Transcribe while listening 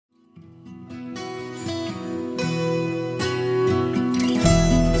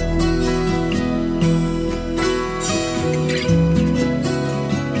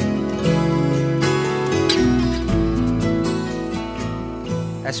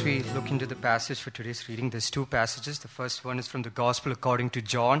As we look into the passage for today's reading, there's two passages. The first one is from the Gospel according to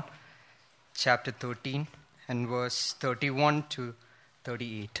John, chapter 13, and verse 31 to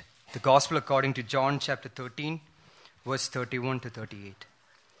 38. The Gospel according to John, chapter 13, verse 31 to 38.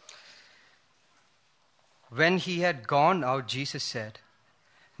 When he had gone out, Jesus said,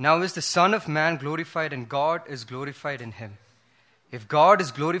 "Now is the Son of Man glorified, and God is glorified in him. If God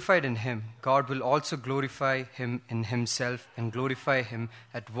is glorified in him, God will also glorify him in himself and glorify him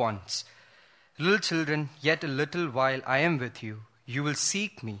at once. Little children, yet a little while I am with you. You will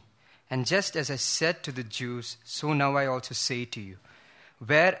seek me. And just as I said to the Jews, so now I also say to you,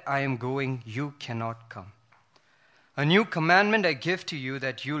 where I am going, you cannot come. A new commandment I give to you,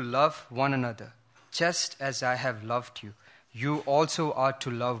 that you love one another. Just as I have loved you, you also are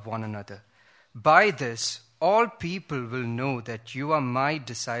to love one another. By this, all people will know that you are my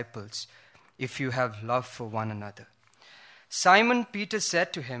disciples, if you have love for one another." Simon Peter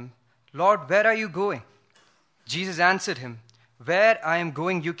said to him, "Lord, where are you going?" Jesus answered him, "Where I am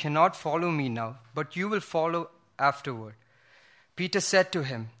going you cannot follow me now, but you will follow afterward." Peter said to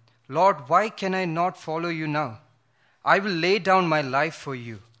him, "Lord, why can I not follow you now? I will lay down my life for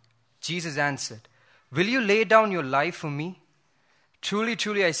you." Jesus answered, "Will you lay down your life for me? Truly,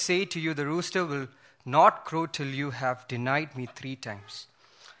 truly, I say to you, the rooster will not crow till you have denied me 3 times.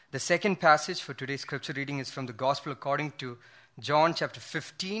 The second passage for today's scripture reading is from the Gospel according to John chapter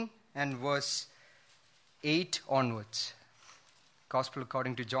 15 and verse 8 onwards. Gospel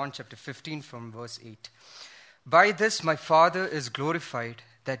according to John chapter 15 from verse 8. "By this my Father is glorified,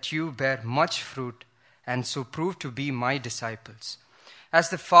 that you bear much fruit and so prove to be my disciples.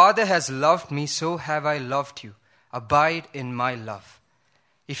 As the Father has loved me, so have I loved you. Abide in my love.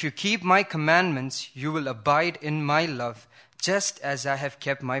 If you keep my commandments, you will abide in my love, just as I have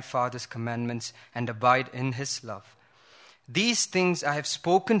kept my Father's commandments and abide in his love. These things I have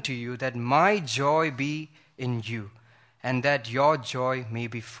spoken to you, that my joy be in you, and that your joy may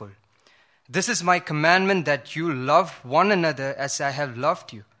be full. This is my commandment, that you love one another as I have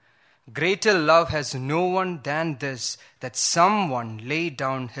loved you. Greater love has no one than this, that someone lay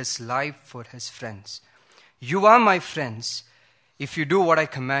down his life for his friends. You are my friends, if you do what I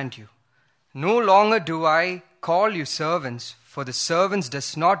command you. No longer do I call you servants, for the servant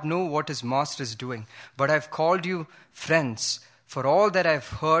does not know what his master is doing. But I have called you friends, for all that I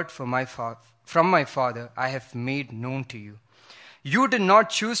have heard from my Father I have made known to you. You did not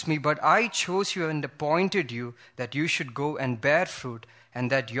choose me, but I chose you and appointed you, that you should go and bear fruit,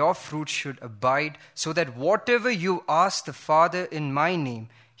 and that your fruit should abide, so that whatever you ask the Father in my name,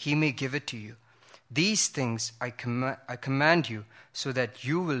 he may give it to you. These things I command you, so that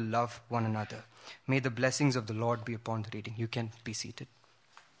you will love one another." May the blessings of the Lord be upon the reading. You can be seated.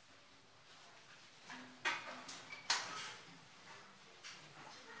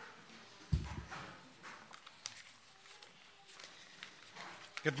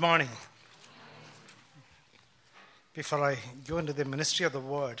 Good morning. Before I go into the ministry of the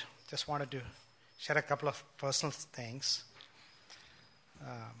word, just wanted to share a couple of personal things.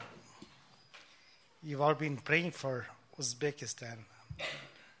 You've all been praying for Uzbekistan,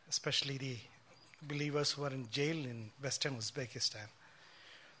 especially the believers who are in jail in Western Uzbekistan.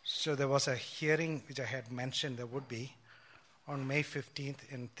 So there was a hearing which I had mentioned there would be on May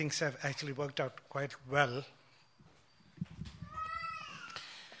 15th, and things have actually worked out quite well.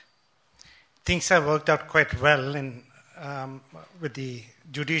 Things have worked out quite well with the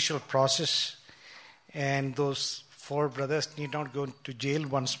judicial process, and those 4 brothers need not go to jail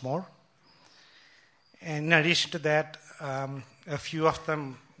once more. And in addition to that, a few of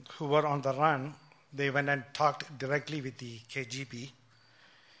them who were on the run, they went and talked directly with the KGB,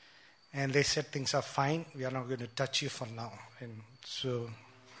 and they said things are fine, we are not going to touch you for now. And so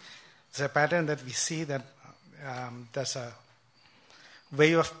it's a pattern that we see, that there's a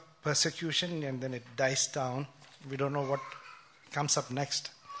wave of persecution and then it dies down. We don't know what comes up next.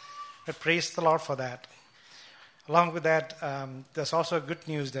 But praise the Lord for that. Along with that, there's also good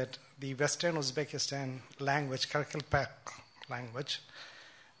news that the Western Uzbekistan language, Karakalpak language,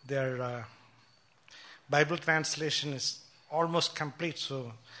 their Bible translation is almost complete.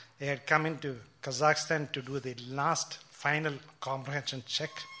 So they had come into Kazakhstan to do the last final comprehension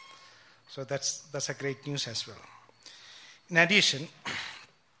check. So that's a great news as well. In addition,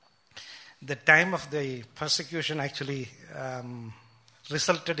 the time of the persecution actually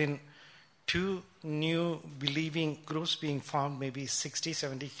resulted in 2 new believing groups being formed, maybe 60,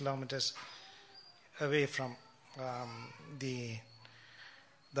 70 kilometers away from the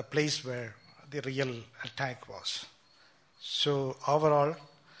place where the real attack was. So overall,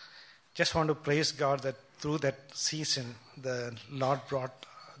 just want to praise God that through that season, the Lord brought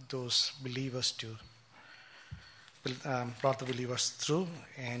those believers to, brought the believers through,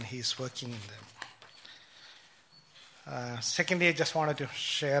 and He's working in them. Secondly, I just wanted to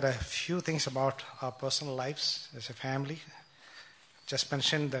share a few things about our personal lives as a family. Just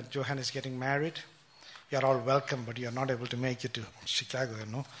mentioned that Johan is getting married. You are all welcome, but you are not able to make it to Chicago, you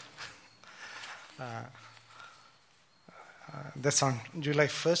know. That's on July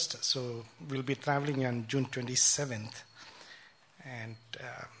 1st, so we'll be traveling on June 27th. And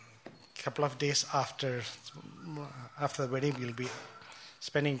a couple of days after the wedding, we'll be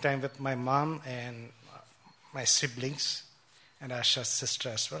spending time with my mom and my siblings and Asha's sister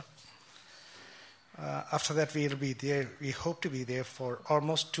as well. After that, we'll be there. We hope to be there for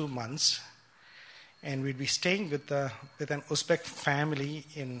almost 2 months. And we'll be staying with an Uzbek family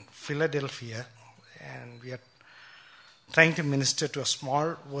in Philadelphia. And we are trying to minister to a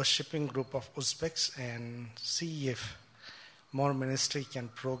small worshiping group of Uzbeks and see if more ministry can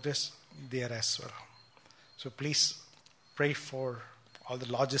progress there as well. So please pray for all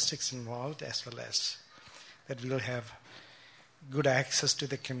the logistics involved, as well as that we'll have good access to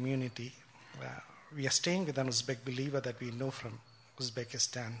the community. We are staying with an Uzbek believer that we know from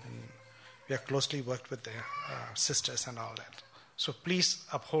Uzbekistan, and we have closely worked with their sisters and all that. So please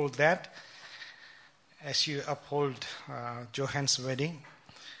uphold that as you uphold Johan's wedding.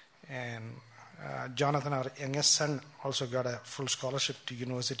 And Jonathan, our youngest son, also got a full scholarship to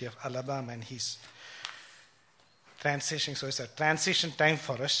University of Alabama, and he's transitioning. So it's a transition time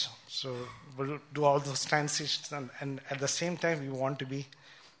for us. So we'll do all those transitions, and at the same time, we want to be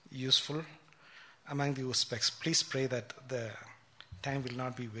useful among the Uzbeks. Please pray that the time will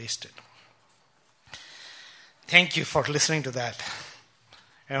not be wasted. Thank you for listening to that.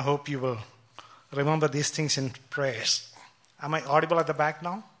 And I hope you will remember these things in prayers. Am I audible at the back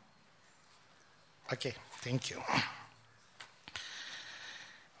now? Okay, thank you.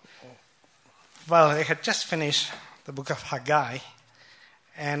 Well, I had just finished the book of Haggai,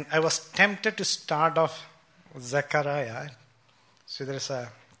 and I was tempted to start off with Zechariah, so there is a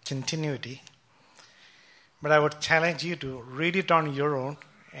continuity. But I would challenge you to read it on your own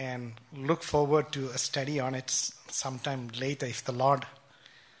and look forward to a study on it sometime later if the Lord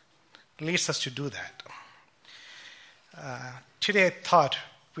leads us to do that. Today I thought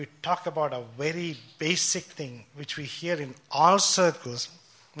we'd talk about a very basic thing which we hear in all circles,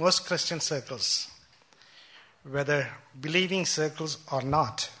 most Christian circles, whether believing circles or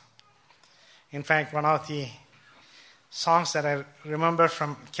not. In fact, one of the songs that I remember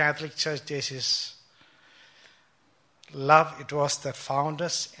from Catholic Church days is, "Love it was that found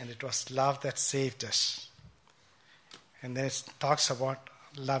us, and it was love that saved us." And then it talks about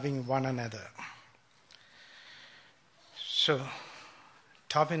loving one another. So,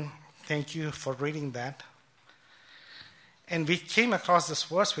 Tobin, thank you for reading that. And we came across this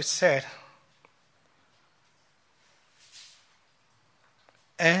verse which said,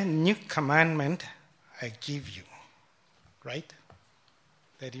 "A new commandment I give you," right?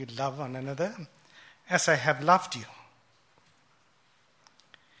 That you love one another as I have loved you.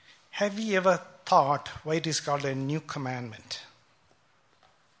 Have you ever thought why it is called a new commandment?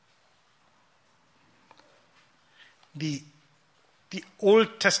 The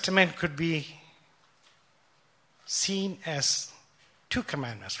Old Testament could be seen as 2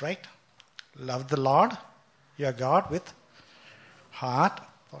 commandments, right? Love the Lord, your God, with heart,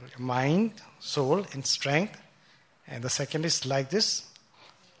 or your mind, soul, and strength. And the second is like this: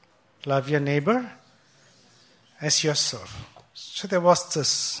 love your neighbor as yourself. So there was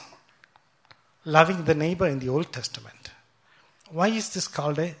this loving the neighbor in the Old Testament. Why is this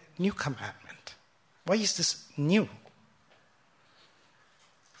called a new commandment? Why is this new?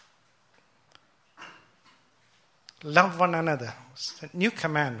 Love one another. It's a new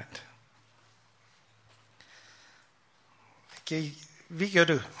commandment. Okay, we go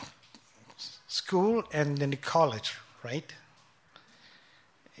to school and then to college, right?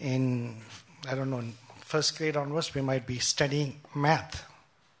 In, I don't know, in first grade onwards, we might be studying math.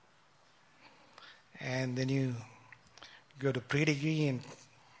 And then you go to pre-degree in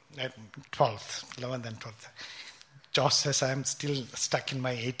at 12th, 11th and 12th. Josh says I'm still stuck in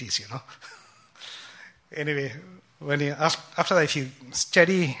my 80s, you know. Anyway, after that, if you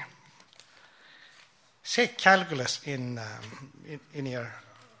study, say, calculus in your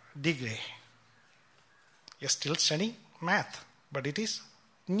degree, you're still studying math, but it is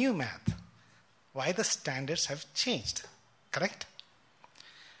new math. Why? The standards have changed, correct?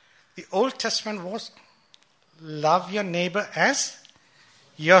 The Old Testament was love your neighbor as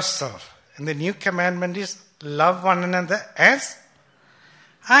yourself. And the new commandment is love one another as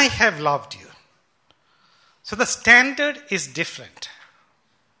I have loved you. So the standard is different.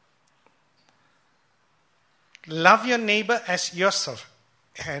 love your neighbor as yourself.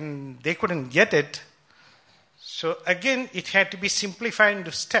 And they couldn't get it. So again, it had to be simplified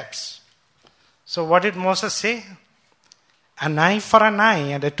into steps. So what did Moses say? An eye for an eye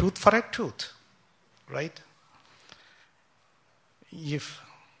and a tooth for a tooth. Right? If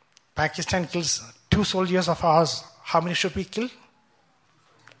Pakistan kills 2 soldiers of ours, how many should we kill?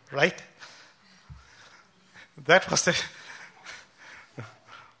 Right? That was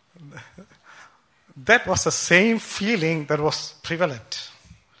the same feeling that was prevalent.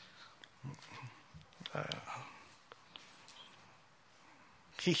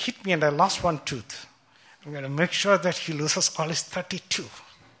 He hit me and I lost 1 tooth. I'm going to make sure that he loses all his 32.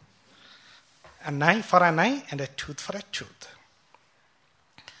 An eye for an eye and a tooth for a tooth.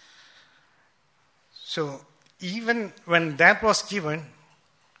 So even when that was given,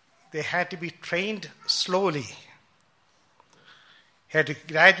 they had to be trained slowly. Had to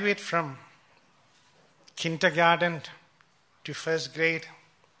graduate from kindergarten to first grade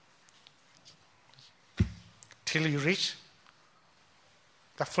till you reach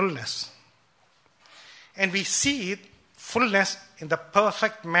the fullness. And we see fullness in the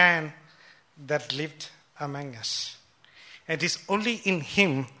perfect man that lived among us. And it is only in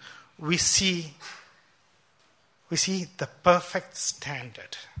him we see the perfect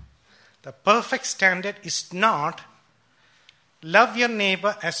standard. The perfect standard is not love your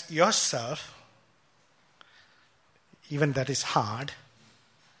neighbor as yourself, even that is hard.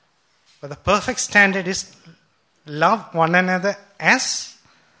 But the perfect standard is love one another as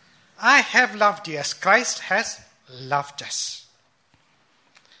I have loved you, as Christ has loved us.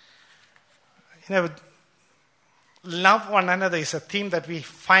 Love one another is a theme that we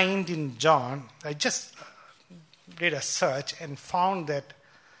find in John. I just did a search and found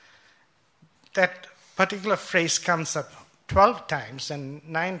that particular phrase comes up 12 times and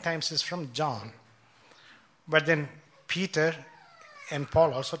 9 times is from John. But then Peter and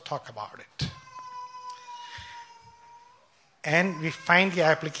Paul also talk about it. And we find the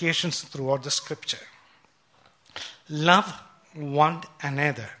applications throughout the scripture. Love one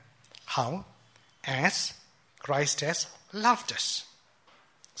another. How? As Christ has loved us.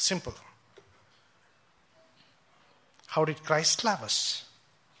 Simple. How did Christ love us?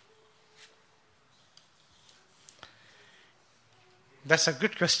 That's a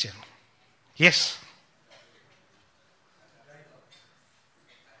good question. Yes.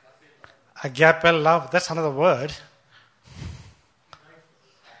 Agape love, that's another word.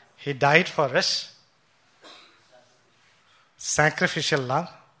 He died for us. Sacrificial love.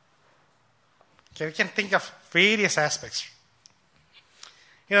 Okay, we can think of various aspects.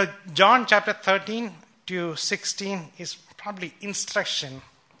 John chapter 13 to 16 is probably instruction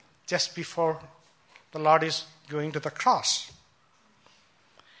just before the Lord is going to the cross.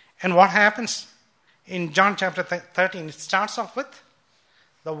 And what happens in John chapter 13? It starts off with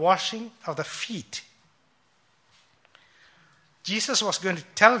the washing of the feet. Jesus was going to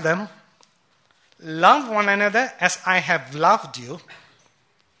tell them, love one another as I have loved you.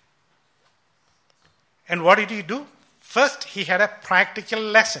 And what did he do? First, he had a practical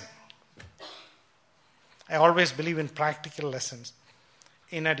lesson. I always believe in practical lessons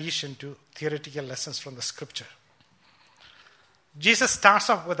in addition to theoretical lessons from the scripture. Jesus starts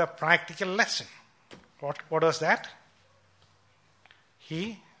off with a practical lesson. What was that?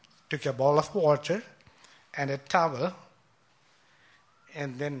 He took a bowl of water and a towel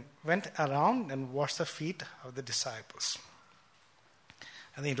and then went around and washed the feet of the disciples.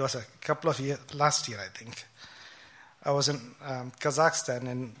 I think it was a couple of years, last year I think. I was in Kazakhstan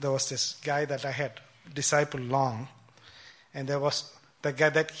and there was this guy that I had discipled long, and there was the guy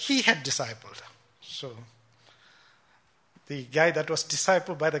that he had discipled. So the guy that was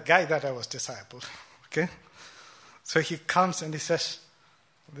discipled by the guy that I was discipled. Okay? So he comes and he says,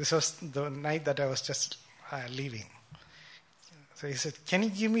 this was the night that I was just leaving. So he said, can you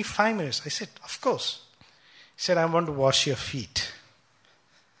give me 5 minutes? I said, of course. He said, I want to wash your feet.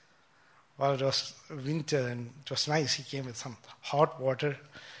 Well, it was winter and it was nice. He came with some hot water.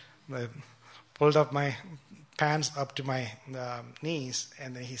 I pulled up my pants up to my knees,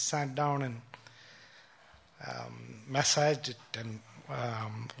 and then he sat down and massaged it and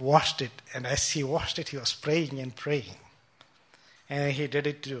washed it. And as he washed it, he was praying and praying. And he did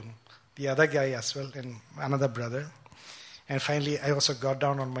it to the other guy as well, and another brother. And finally, I also got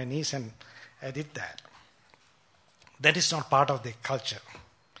down on my knees and I did that. That is not part of their culture.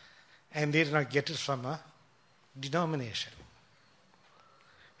 And they did not get it from a denomination.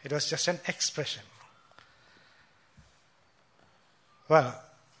 It was just an expression. Well,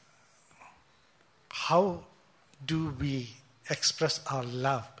 how do we express our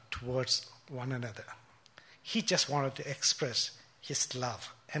love towards one another? He just wanted to express his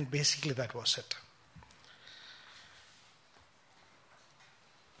love. And basically that was it.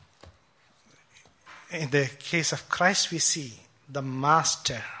 In the case of Christ, we see the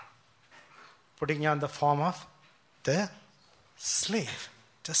master putting on the form of the slave,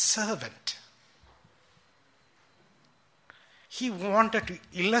 the servant. He wanted to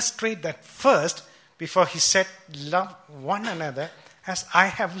illustrate that first before he said, love one another as I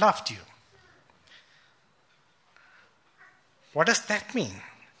have loved you. What does that mean?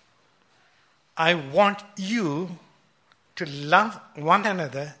 I want you to love one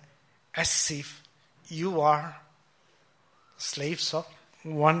another as if you are slaves of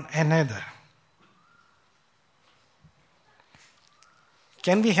one another.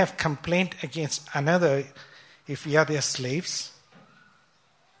 Can we have complaint against another if we are their slaves?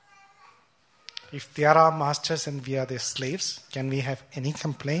 If they are our masters and we are their slaves, can we have any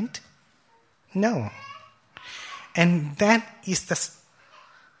complaint? No. And that is the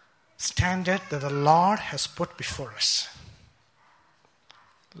standard that the Lord has put before us.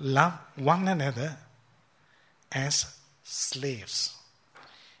 Love one another as slaves.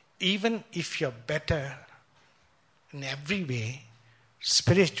 Even if you're better in every way,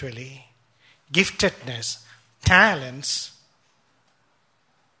 spiritually, giftedness, talents,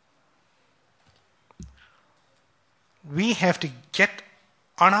 we have to get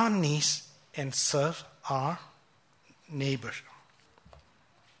on our knees and serve our neighbor.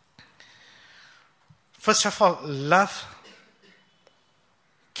 First of all, love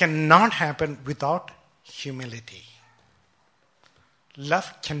cannot happen without humility.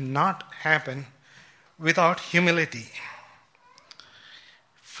 Love cannot happen without humility.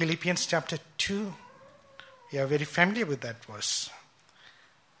 Philippians chapter 2, we are very familiar with that verse.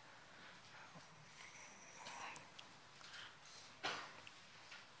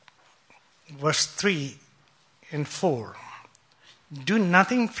 Verse 3 and 4. Do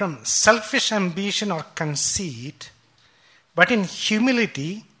nothing from selfish ambition or conceit, but in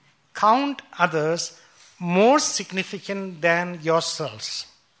humility count others more significant than yourselves.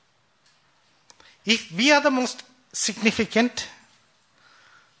 If we are the most significant,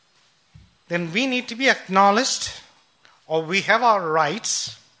 then we need to be acknowledged, or we have our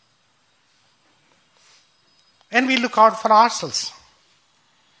rights, and we look out for ourselves.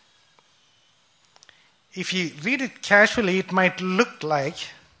 If you read it casually, it might look like,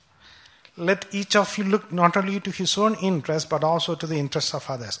 let each of you look not only to his own interest, but also to the interests of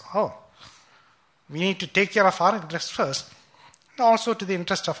others. Oh, we need to take care of our interests first, and also to the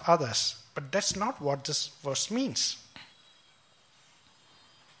interest of others. But that's not what this verse means.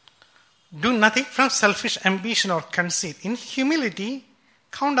 Do nothing from selfish ambition or conceit. In humility,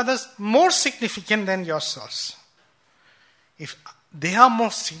 count others more significant than yourselves. If they are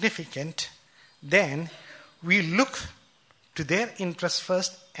more significant, then we look to their interests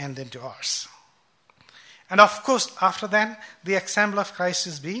first and then to ours. And of course, after that, the example of Christ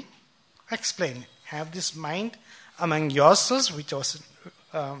is being explained. Have this mind among yourselves, which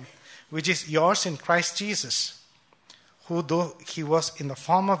is yours in Christ Jesus, who though he was in the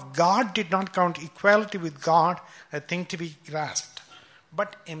form of God, did not count equality with God a thing to be grasped,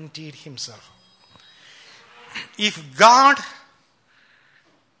 but emptied himself. If God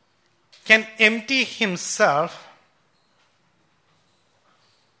can empty himself,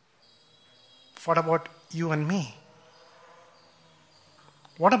 what about you and me?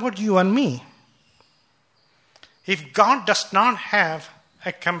 What about you and me? If God does not have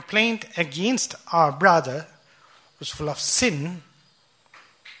a complaint against our brother who's full of sin,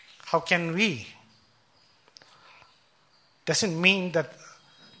 how can we? Doesn't mean that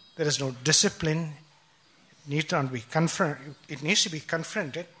there is no discipline. It needs to be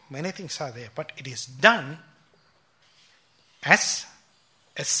confronted. Many things are there, but it is done as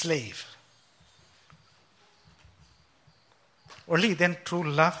a slave. Only then true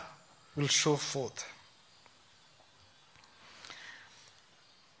love will show forth.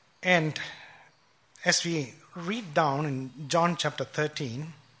 And as we read down in John chapter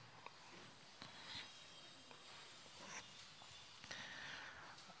 13,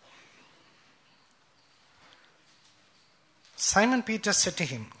 Simon Peter said to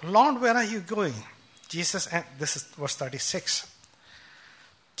him, Lord, where are you going? This is verse 36.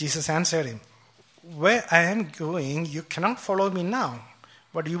 Jesus answered him, where I am going, you cannot follow me now,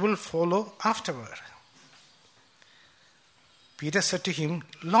 but you will follow afterward. Peter said to him,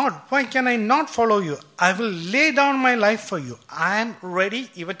 Lord, why can I not follow you? I will lay down my life for you. I am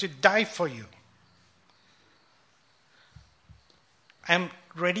ready even to die for you. I am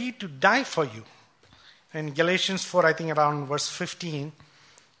ready to die for you. In Galatians 4, I think around verse 15,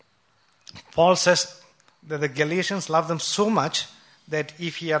 Paul says, that the Galatians loved them so much that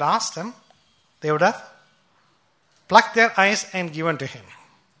if he had asked them, they would have plucked their eyes and given to him.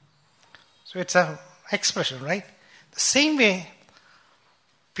 So it's an expression, right? The same way,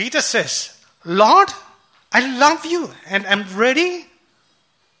 Peter says, Lord, I love you and I'm ready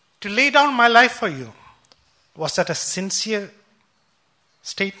to lay down my life for you. Was that a sincere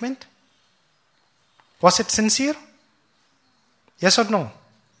statement? Was it sincere? Yes or no?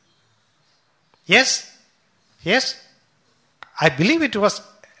 Yes? Yes? I believe it was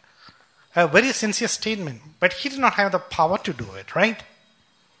a very sincere statement, but he did not have the power to do it, right?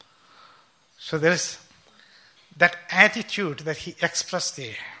 So there is that attitude that he expressed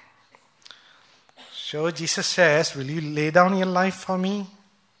there. So Jesus says, will you lay down your life for me?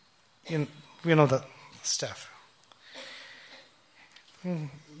 You know the stuff.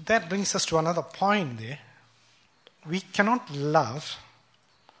 That brings us to another point there. We cannot love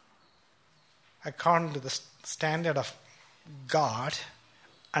according to the standard of God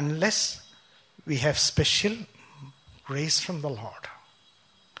unless we have special grace from the Lord.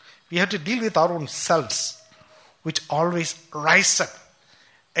 We have to deal with our own selves, which always rise up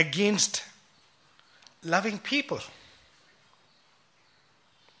against loving people.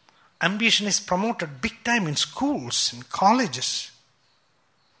 Ambition is promoted big time in schools, in colleges.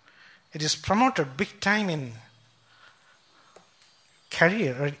 It is promoted big time in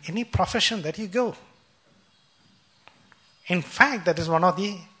career or any profession that you go. In fact, that is one of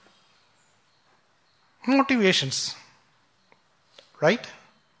the motivations, right?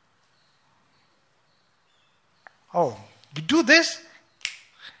 Oh, you do this,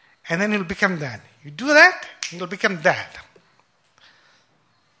 and then you'll become that. You do that, you'll become that.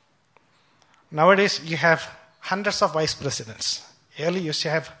 Nowadays, you have hundreds of vice presidents. Earlier, you used to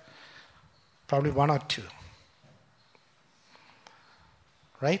have probably one or two.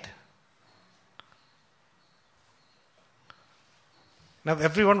 Right? Now,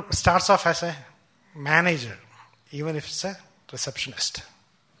 everyone starts off as a manager, even if it's a receptionist.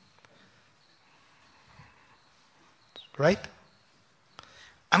 Right?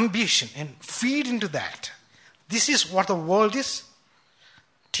 Ambition and feed into that. This is what the world is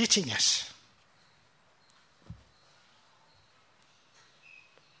teaching us.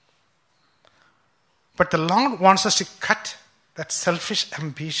 But the Lord wants us to cut that selfish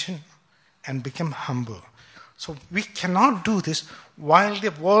ambition and become humble. So we cannot do this while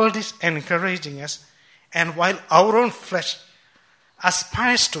the world is encouraging us and while our own flesh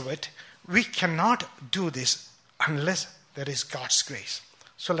aspires to it. We cannot do this unless there is God's grace.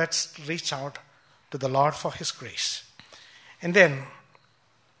 So let's reach out to the Lord for His grace. And then,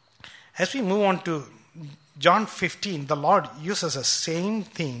 as we move on to John 15, the Lord uses the same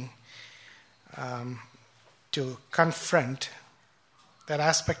thing to confront that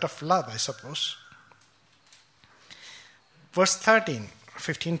aspect of love, I suppose. Verse 13,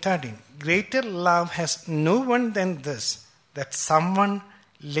 15:13. Greater love has no one than this, that someone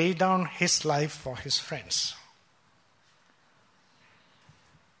lay down his life for his friends.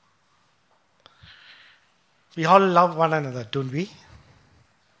 We all love one another, don't we?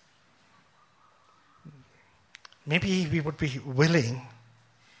 Maybe we would be willing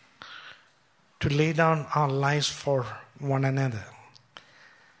to lay down our lives for one another.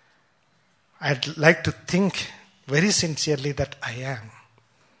 I'd like to think very sincerely that I am.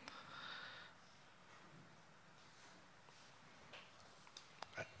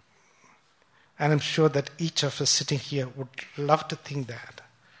 And I'm sure that each of us sitting here would love to think that.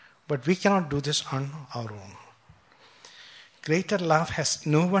 But we cannot do this on our own. Greater love has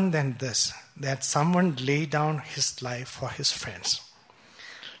no one than this, that someone lay down his life for his friends.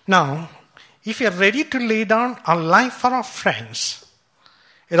 Now, if we are ready to lay down our life for our friends,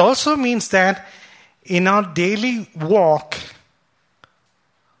 it also means that in our daily walk,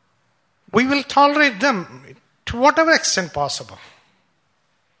 we will tolerate them to whatever extent possible.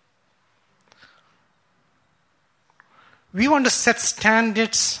 We want to set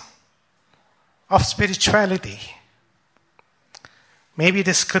standards of spirituality. Maybe it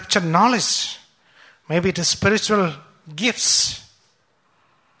is scripture knowledge. Maybe it is spiritual gifts.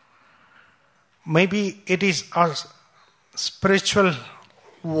 Maybe it is our spiritual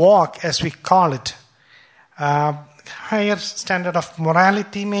walk, as we call it. Higher standard of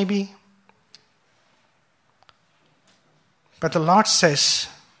morality, maybe. But the Lord says,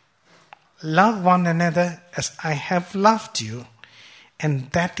 love one another as I have loved you, and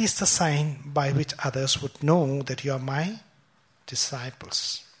that is the sign by which others would know that you are my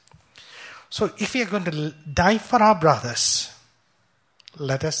disciples. So if we are going to die for our brothers,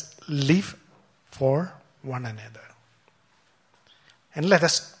 let us live for one another. And let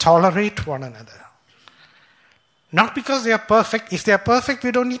us tolerate one another. Not because they are perfect. If they are perfect,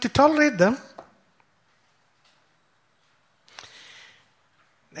 we don't need to tolerate them.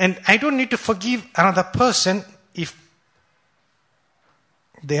 And I don't need to forgive another person if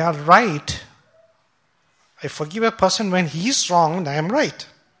they are right. I forgive a person when he is wrong and I am right.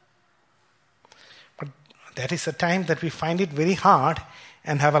 But that is a time that we find it very hard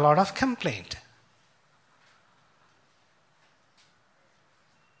and have a lot of complaint.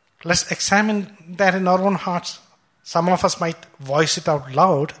 Let's examine that in our own hearts. Some of us might voice it out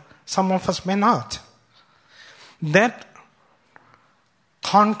loud. Some of us may not. That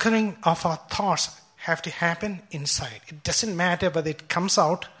conquering of our thoughts have to happen inside. It doesn't matter whether it comes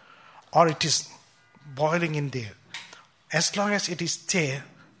out or it is boiling in there. As long as it is there,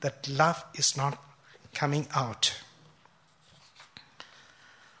 that love is not coming out.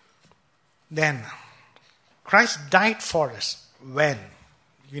 Then, Christ died for us. When?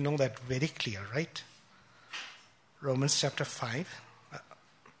 We know that very clear, right? Romans chapter 5.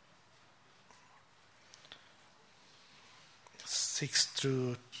 6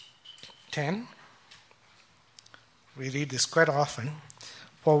 through 10. We read this quite often.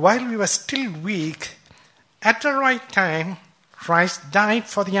 For while we were still weak, at the right time, Christ died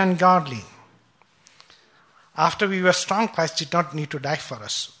for the ungodly. After we were strong, Christ did not need to die for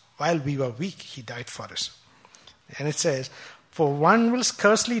us. While we were weak, he died for us. And it says, for one will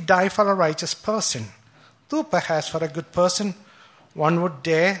scarcely die for a righteous person, though perhaps for a good person one would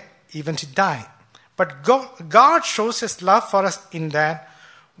dare even to die. But God shows his love for us in that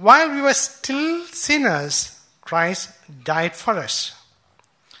while we were still sinners, Christ died for us.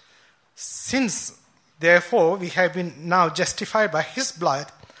 Since, therefore, we have been now justified by his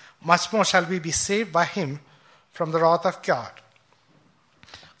blood, much more shall we be saved by him from the wrath of God.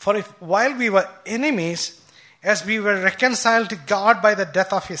 For if while we were enemies, as we were reconciled to God by the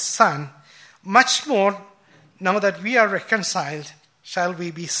death of his Son, much more, now that we are reconciled, shall we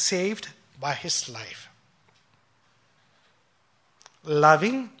be saved by his life.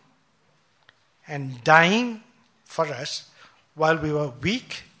 Loving and dying for us while we were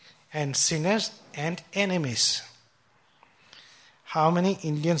weak and sinners and enemies. How many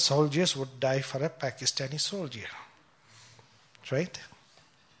Indian soldiers would die for a Pakistani soldier? Right?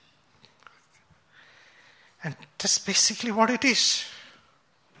 And that's basically what it is.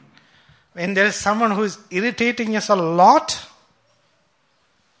 When there is someone who is irritating us a lot,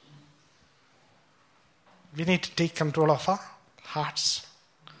 we need to take control of our hearts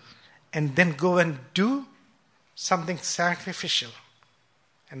and then go and do something sacrificial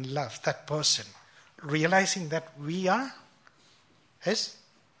and love that person, realizing that we are his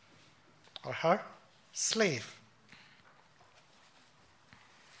or her slave.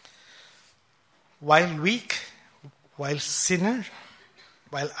 While weak, while sinner,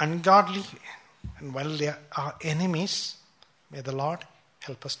 while ungodly, and while they are enemies, may the Lord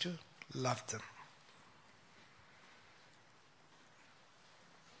help us to love them.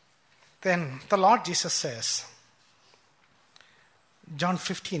 Then the Lord Jesus says, John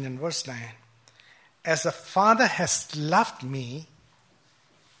 15 and verse 9, as the Father has loved me,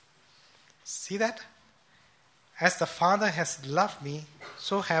 see that? As the Father has loved me,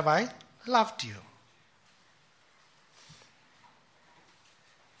 so have I loved you.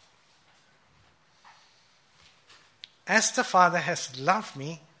 As the Father has loved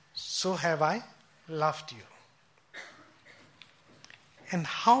me, so have I loved you. And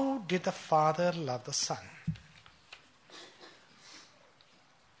how did the Father love the Son?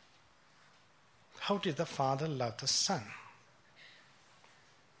 How did the Father love the Son?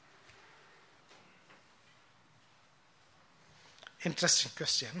 Interesting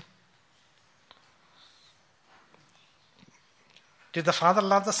question. Did the Father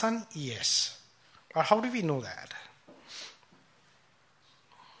love the Son? Yes. But how do we know that?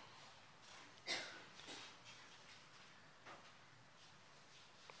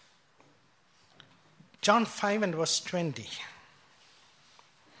 John 5 and verse 20.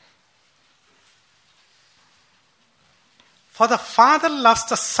 For the Father loves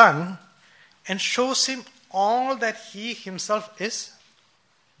the Son and shows him all that he himself is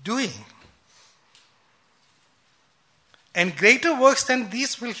doing. And greater works than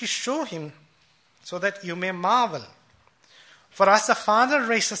these will he show him, so that you may marvel. For as the Father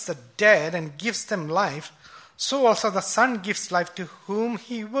raises the dead and gives them life, so also the Son gives life to whom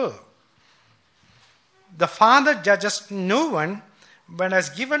he will. The Father judges no one, but has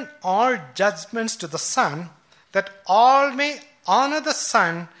given all judgments to the Son, that all may honor the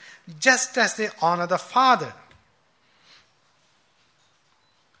Son just as they honor the Father.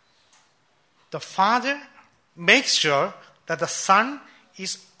 The Father makes sure that the Son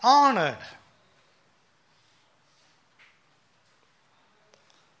is honored.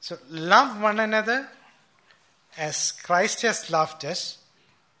 So love one another as Christ has loved us,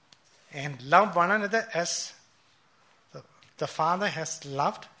 and love one another as the Father has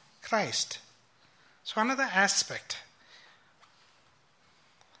loved Christ. So another aspect.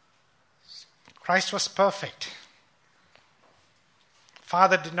 Christ was perfect.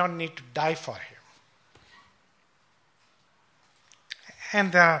 Father did not need to die for him.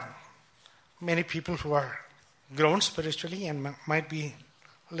 And there are many people who are grown spiritually and might be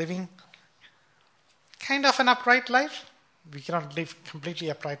living kind of an upright life. We cannot live completely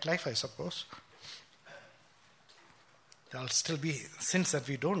upright life, I suppose. There will still be sins that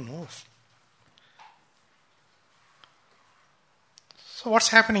we don't know of. So what's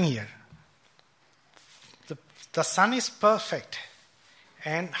happening here? The Son is perfect.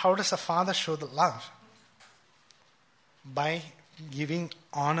 And how does the Father show the love? By giving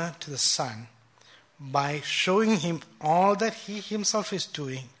honor to the Son, by showing him all that he himself is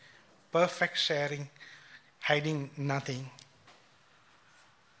doing, perfect sharing, hiding nothing,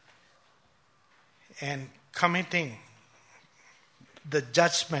 and committing the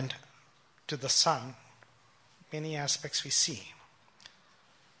judgment to the Son. Many aspects we see.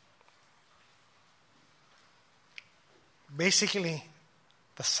 Basically,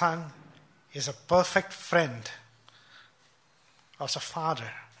 the Son is a perfect friend of the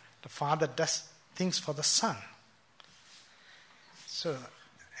Father. The Father does things for the Son. So,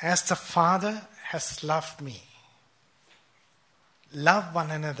 as the Father has loved me, love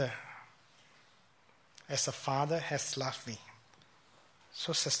one another as the Father has loved me.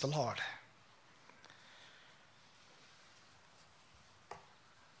 So says the Lord.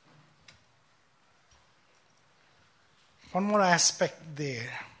 One more aspect there.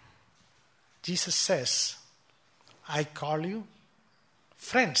 Jesus says, I call you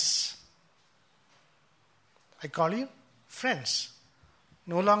friends. I call you friends.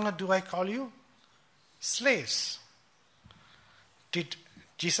 No longer do I call you slaves. Did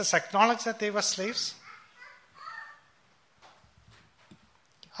Jesus acknowledge that they were slaves?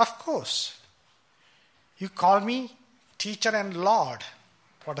 Of course. You call me teacher and Lord.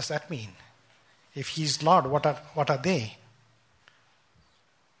 What does that mean? If he's Lord, what are they?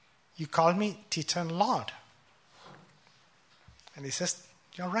 You call me teacher and Lord. And he says,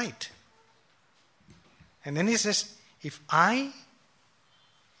 you're right. And then he says, if I,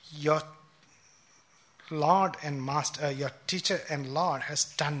 your Lord and Master, your teacher and Lord has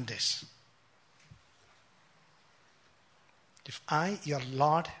done this. If I, your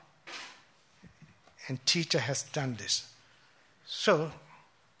Lord and teacher has done this. So,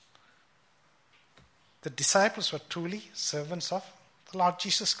 the disciples were truly servants of the Lord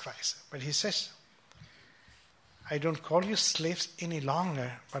Jesus Christ. But he says, I don't call you slaves any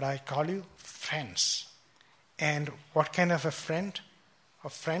longer, but I call you friends. And what kind of a friend? A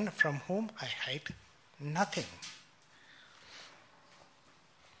friend from whom I hide nothing.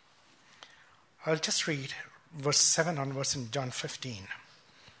 I'll just read verse 7 onwards in John 15.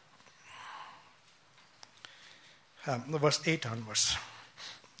 Verse 8 onwards.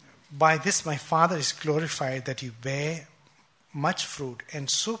 By this my Father is glorified, that you bear much fruit and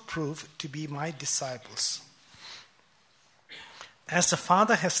so prove to be my disciples. As the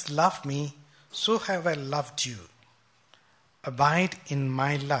Father has loved me, so have I loved you. Abide in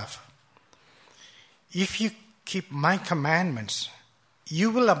my love. If you keep my commandments, you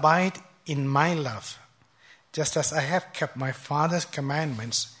will abide in my love, just as I have kept my Father's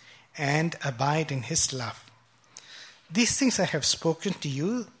commandments and abide in his love. These things I have spoken to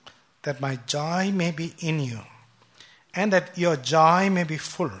you, that my joy may be in you, and that your joy may be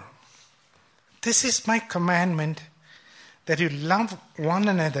full. This is my commandment, that you love one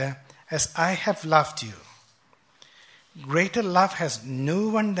another as I have loved you. Greater love has no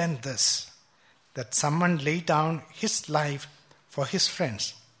one than this, that someone lay down his life for his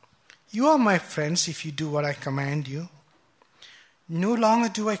friends. You are my friends if you do what I command you. No longer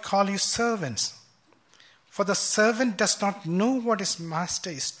do I call you servants, for the servant does not know what his master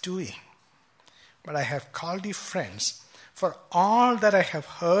is doing. But I have called you friends, for all that I have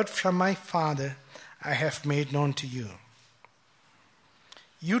heard from my Father I have made known to you.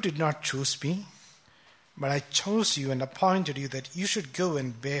 You did not choose me, but I chose you and appointed you that you should go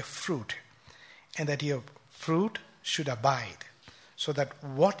and bear fruit, and that your fruit should abide, so that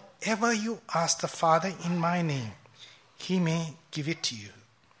whatever you ask the Father in my name, he may give it to you.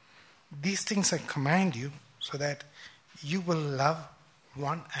 These things I command you, so that you will love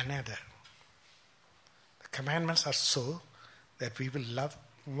one another. The commandments are so that we will love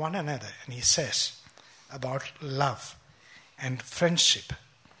one another. And he says about love and friendship.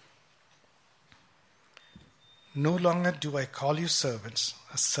 No longer do I call you servants.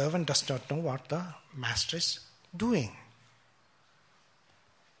 A servant does not know what the master is doing.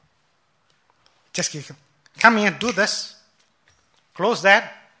 Just come here, do this, close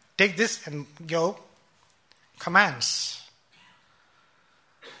that, take this and go. Commands.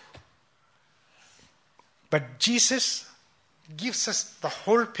 But Jesus gives us the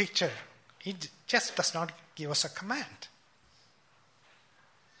whole picture. He just does not give us a command.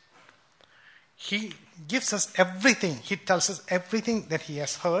 He gives us everything. He tells us everything that he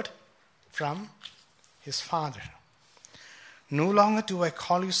has heard from his Father. No longer do I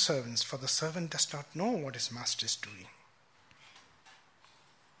call you servants, for the servant does not know what his master is doing.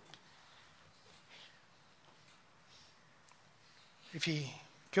 If we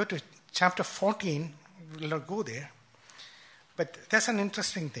go to chapter 14, we'll not go there. But there's an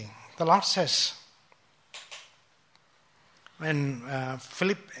interesting thing. The Lord says, when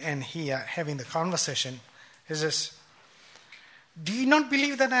Philip and he are having the conversation, he says, do you not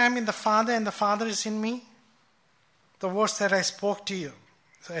believe that I am in the Father and the Father is in me? The words that I spoke to you,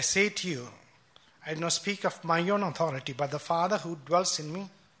 I say to you, I do not speak of my own authority, but the Father who dwells in me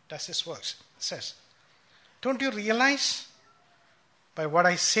does his works. It says, don't you realize by what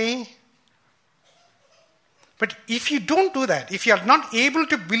I say? But if you don't do that, if you are not able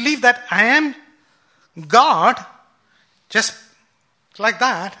to believe that I am God, just like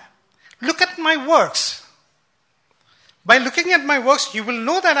that, look at my works. By looking at my works, you will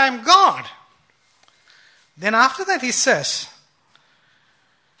know that I am God. Then after that he says,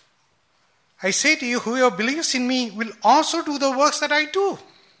 I say to you, whoever believes in me will also do the works that I do.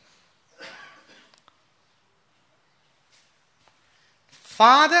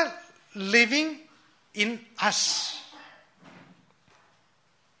 Father living in us.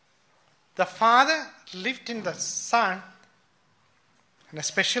 The Father lived in the Son in a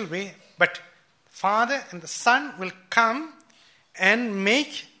special way, but Father and the Son will come and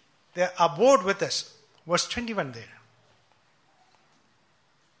make their abode with us. Verse 21 there.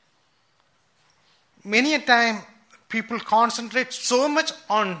 Many a time people concentrate so much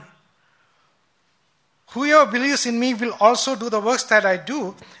on whoever believes in me will also do the works that I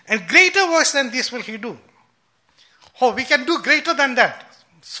do, and greater works than this will he do. Oh, we can do greater than that.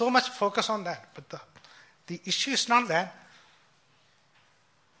 So much focus on that. But the issue is not that.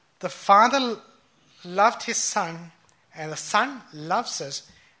 The Father loved his Son, and the Son loves us,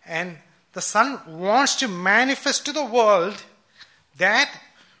 and the Son wants to manifest to the world that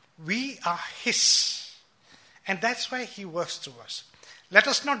we are his. And that's why he works through us. Let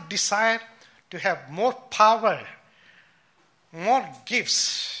us not desire to have more power, more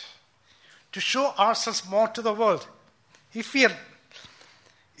gifts, to show ourselves more to the world. If we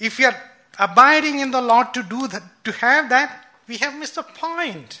are abiding in the Lord to do that, to have that, we have missed the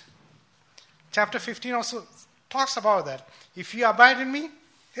point. Chapter 15 also talks about that. If you abide in me,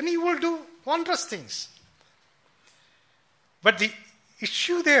 then you will do wondrous things. But the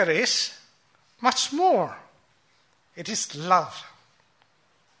issue there is much more. It is love.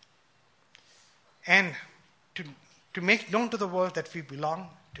 And to make known to the world that we belong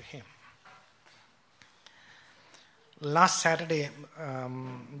to him. Last Saturday,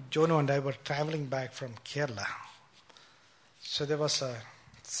 Jono and I were traveling back from Kerala. So there was a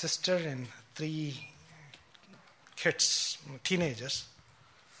sister and 3 kids, teenagers.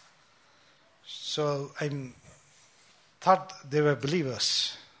 So I thought they were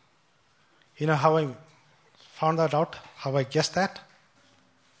believers. You know how I found that out? How I guessed that?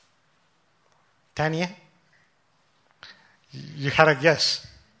 Tanya? You had a guess.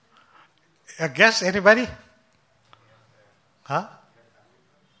 A guess? Anybody? Huh?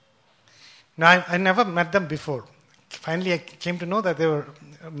 No, I never met them before. Finally, I came to know that they were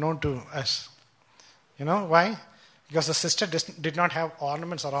known to us. You know why? Because the sister did not have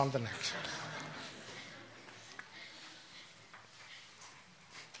ornaments around the neck.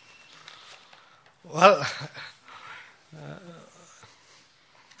 Well,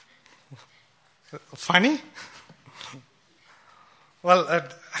 funny? Well,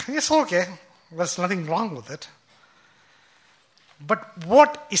 it's okay. There's nothing wrong with it. But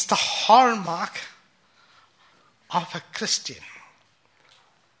what is the hallmark of a Christian?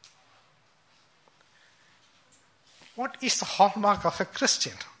 What is the hallmark of a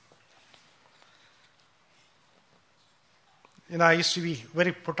Christian? You know, I used to be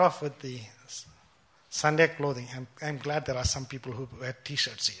very put off with the Sunday clothing. I'm glad there are some people who wear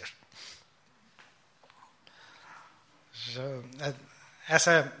t-shirts here. So, as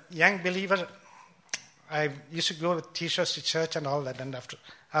a young believer, I used to go with t-shirts to church and all that. And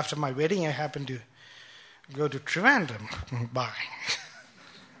after my wedding, I happened to go to Trivandrum. Bye.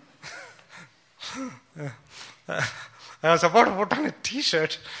 I was about to put on a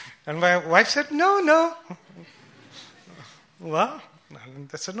t-shirt, and my wife said, no. Well,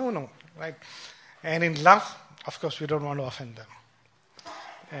 that's a no, right? And in love, of course, we don't want to offend them.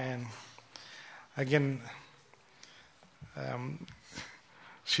 And again,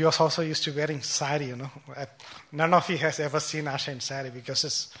 she was also used to wearing sari, None of you has ever seen Asha in sari because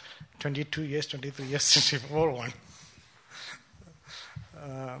it's 22 years, 23 years since she wore one.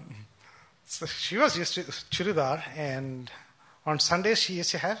 So she was used to chudidar, and on Sundays she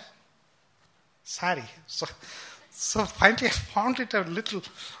used to have sari. So finally I found it a little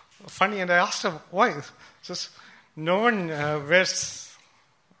funny, and I asked her why. Just no one wears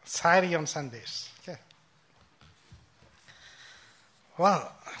sari on Sundays. Okay.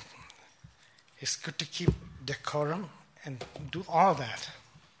 Well, it's good to keep decorum and do all that.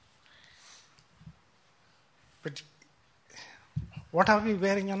 But what are we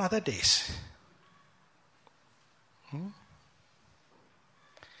wearing on other days?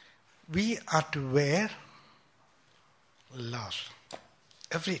 We are to wear love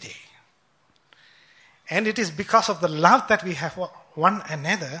every day. And it is because of the love that we have one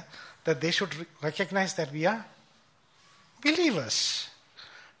another that they should recognize that we are believers.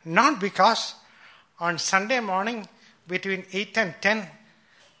 Not because on Sunday morning between 8 and 10,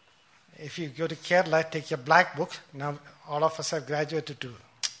 if you go to Kerala, take your black book. Now all of us have graduated to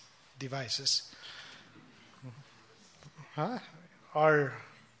devices. Or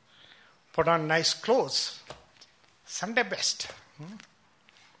put on nice clothes. Sunday best.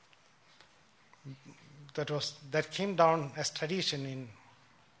 That came down as tradition in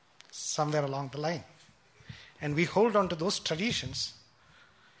somewhere along the line. And we hold on to those traditions.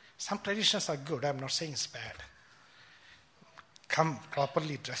 Some traditions are good. I'm not saying it's bad. Come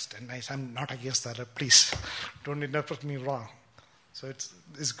properly dressed and nice. I'm not against that. Please don't interpret me wrong. So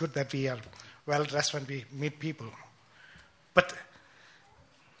it's good that we are well dressed when we meet people. But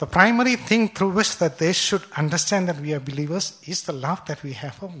the primary thing through which that they should understand that we are believers is the love that we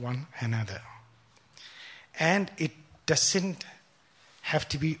have for one another. And it doesn't have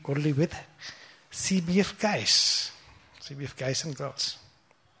to be only with CBF guys and girls.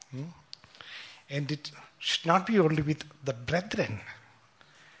 And it should not be only with the brethren.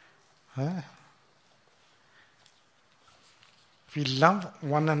 We love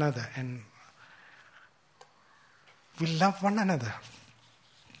one another, and we love one another,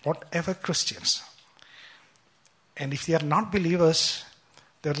 whatever Christians. And if they are not believers,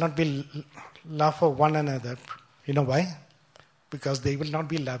 there will not be love for one another. You know why? Because they will not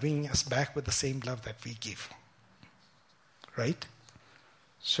be loving us back with the same love that we give. Right?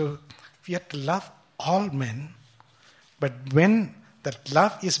 So we have to love all men, but when that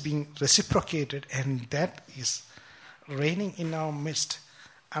love is being reciprocated and that is reigning in our midst,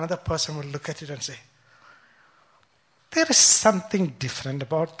 another person will look at it and say, there is something different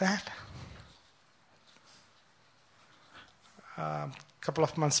about that. A couple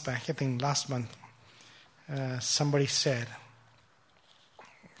of months back, I think last month, somebody shared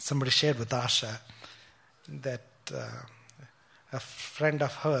with Asha that a friend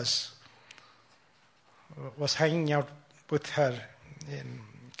of hers was hanging out with her and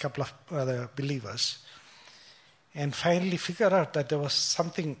a couple of other believers, and finally figured out that there was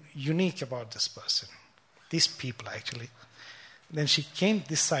something unique about this person, these people actually. Then she came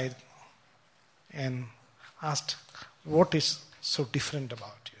this side and asked, what is so different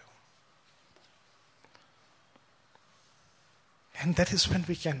about you? And that is when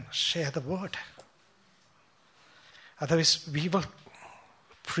we can share the word. Otherwise, we will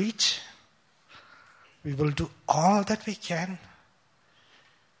preach, we will do all that we can.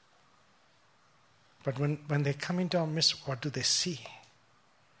 But when they come into our midst, what do they see?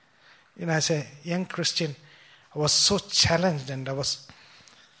 As a young Christian, I was so challenged, and I was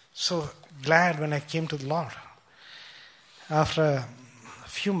so glad when I came to the Lord. After a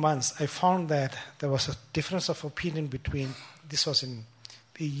few months, I found that there was a difference of opinion between, this was in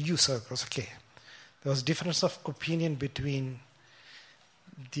the EU circles, okay. There was a difference of opinion between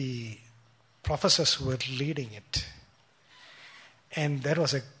the professors who were leading it. And that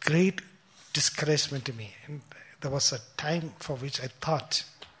was a great discouragement to me. And there was a time for which I thought,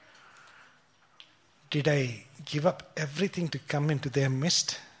 did I give up everything to come into their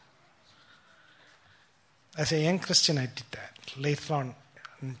midst? As a young Christian, I did that. Later on,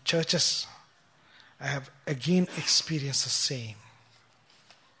 in churches, I have again experienced the same.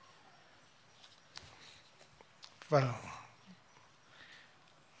 Well,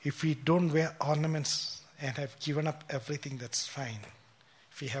 if we don't wear ornaments and have given up everything, that's fine.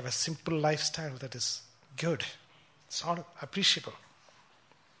 If we have a simple lifestyle, that is good. It's all appreciable.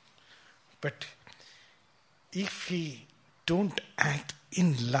 But if we don't act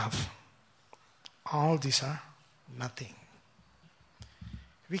in love, all these are nothing.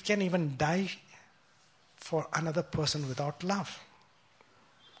 We can even die for another person without love.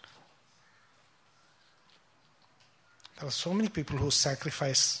 There are so many people who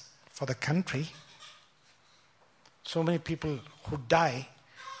sacrifice for the country, so many people who die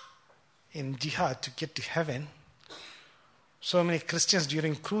in jihad to get to heaven, so many Christians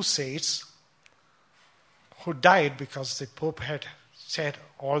during crusades who died because the Pope had said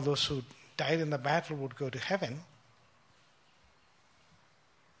all those who died in the battle would go to heaven.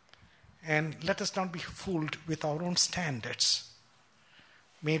 And let us not be fooled with our own standards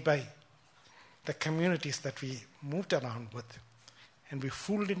made by the communities that we moved around with, and we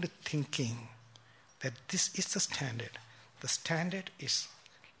fooled into thinking that this is the standard. The standard is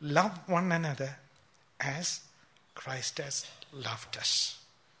love one another as Christ has loved us.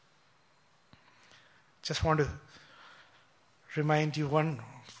 Just want to remind you one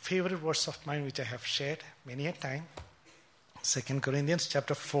favorite verse of mine which I have shared many a time. 2 Corinthians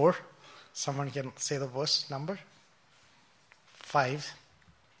chapter 4. Someone can say the verse number? 5.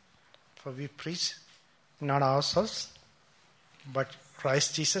 For we preach not ourselves, but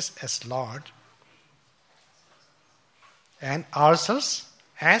Christ Jesus as Lord, and ourselves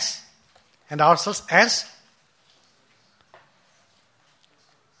as,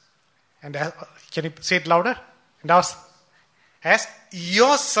 and can you say it louder? And ours as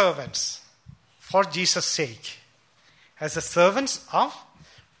your servants for Jesus' sake. As the servants of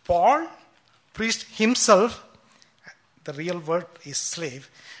Paul preached himself, the real word is slave.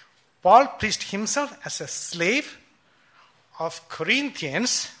 Paul preached himself as a slave of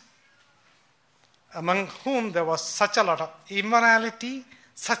Corinthians, among whom there was such a lot of immorality,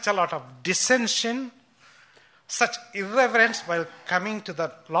 such a lot of dissension, such irreverence while coming to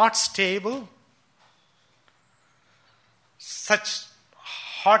the Lord's table, such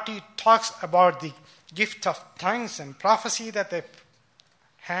haughty talks about the gift of tongues and prophecy that they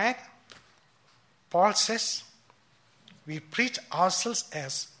had. Paul says, we preach ourselves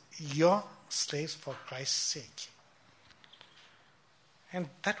as your slaves for Christ's sake. And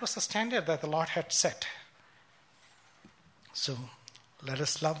that was the standard that the Lord had set. So let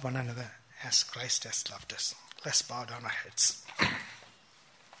us love one another as Christ has loved us. Let's bow down our heads.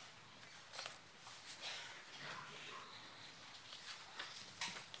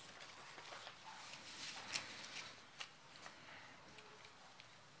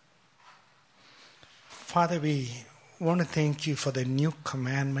 Father, we want to thank you for the new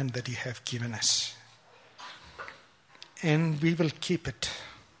commandment that you have given us. And we will keep it,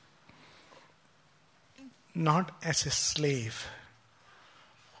 not as a slave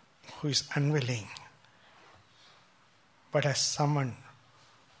who is unwilling, but as someone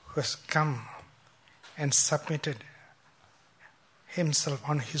who has come and submitted himself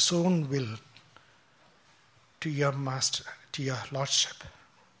on his own will to your master, to your lordship.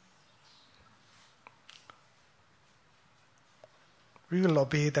 We will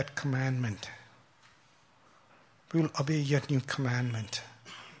obey that commandment. We will obey your new commandment.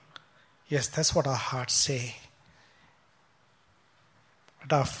 Yes, that's what our hearts say.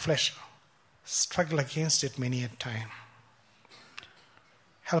 But our flesh struggle against it many a time.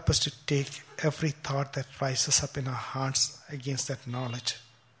 Help us to take every thought that rises up in our hearts against that knowledge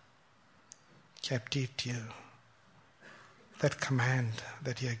captive to you. That command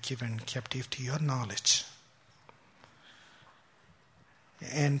that you have given captive to your knowledge.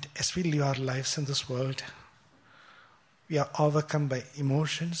 And as we live our lives in this world, we are overcome by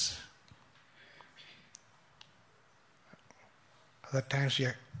emotions. Other times we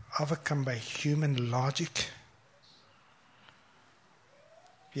are overcome by human logic.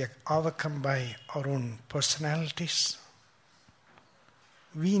 We are overcome by our own personalities.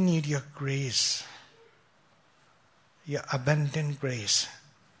 We need your grace, your abundant grace,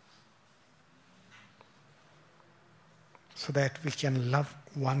 so that we can love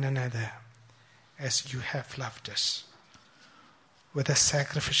one another as you have loved us, with a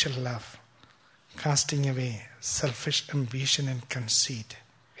sacrificial love, casting away selfish ambition and conceit,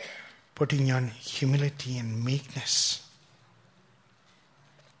 putting on humility and meekness.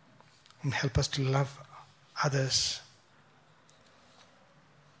 And help us to love others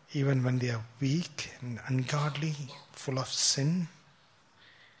even when they are weak and ungodly, full of sin,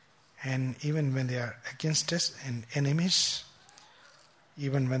 and even when they are against us and enemies,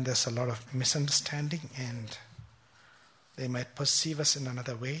 even when there's a lot of misunderstanding and they might perceive us in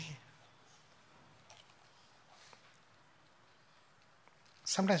another way.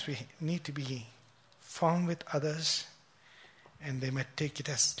 Sometimes we need to be firm with others and they might take it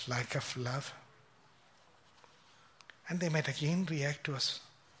as lack of love. And they might again react to us,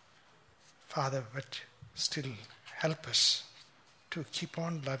 Father, but still help us to keep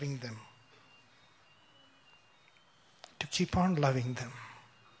on loving them. To keep on loving them,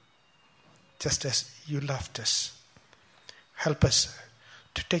 just as you loved us. Help us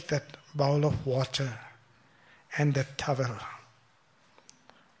to take that bowl of water and that towel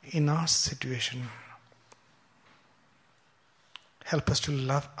in our situation. Help us to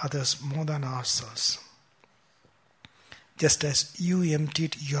love others more than ourselves. Just as you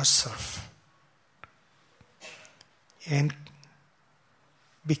emptied yourself and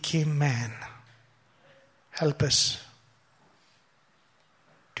became man, help us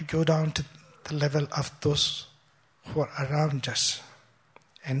to go down to the level of those who are around us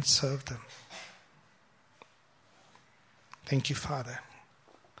and serve them. Thank you, Father.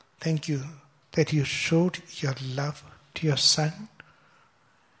 Thank you that you showed your love to your Son,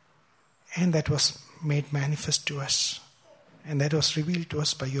 and that was made manifest to us, and that was revealed to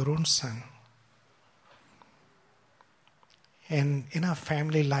us by your own Son. And in our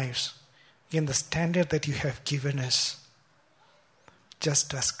family lives, in the standard that you have given us,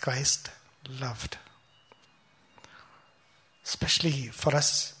 just as Christ loved. Especially for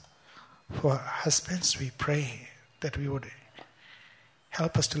us who are husbands, we pray that we would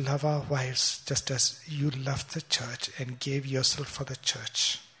help us to love our wives just as you loved the church and gave yourself for the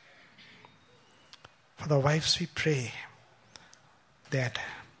church. For the wives, we pray that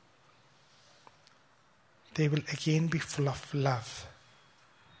they will again be full of love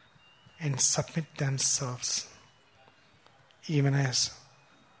and submit themselves, even as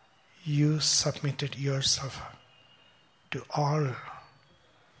you submitted yourself to all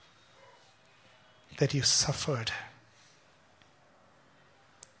that you suffered.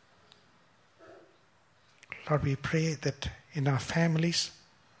 Lord, we pray that in our families,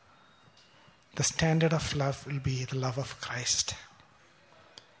 the standard of love will be the love of Christ.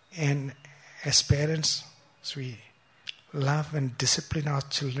 And as parents, as we love and discipline our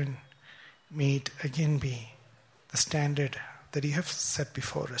children, may it again be the standard that you have set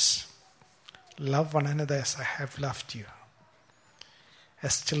before us. Love one another as I have loved you.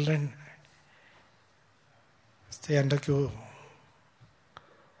 As children, they undergo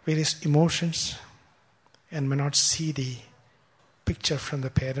various emotions and may not see the picture from the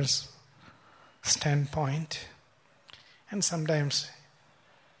parents' standpoint. And sometimes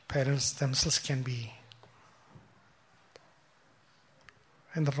parents themselves can be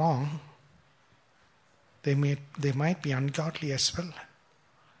in the wrong. They might be ungodly as well.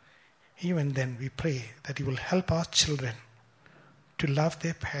 Even then, we pray that you will help our children to love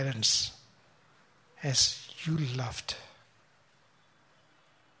their parents as you loved.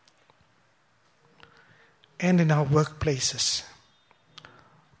 And in our workplaces,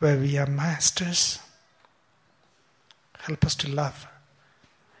 where we are masters, help us to love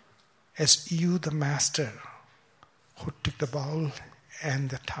as you, the master, who took the bowl and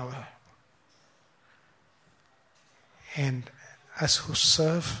the towel. And us who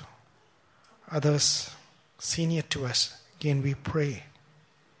serve others senior to us, again we pray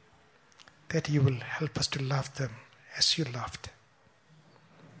that you will help us to love them as you loved.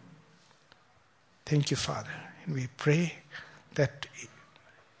 Thank you, Father. And we pray that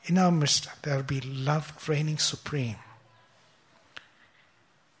in our midst there will be love reigning supreme,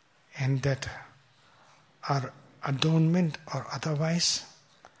 and that our adornment or otherwise,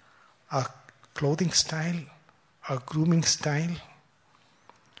 our clothing style, our grooming style,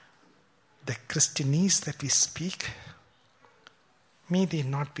 the Christianese that we speak, may they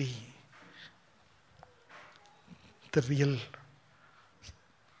not be the real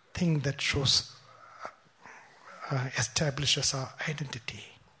thing that shows, establishes our identity.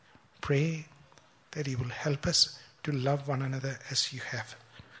 Pray that you will help us to love one another as you have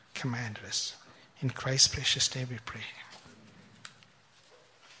commanded us. In Christ's precious name we pray.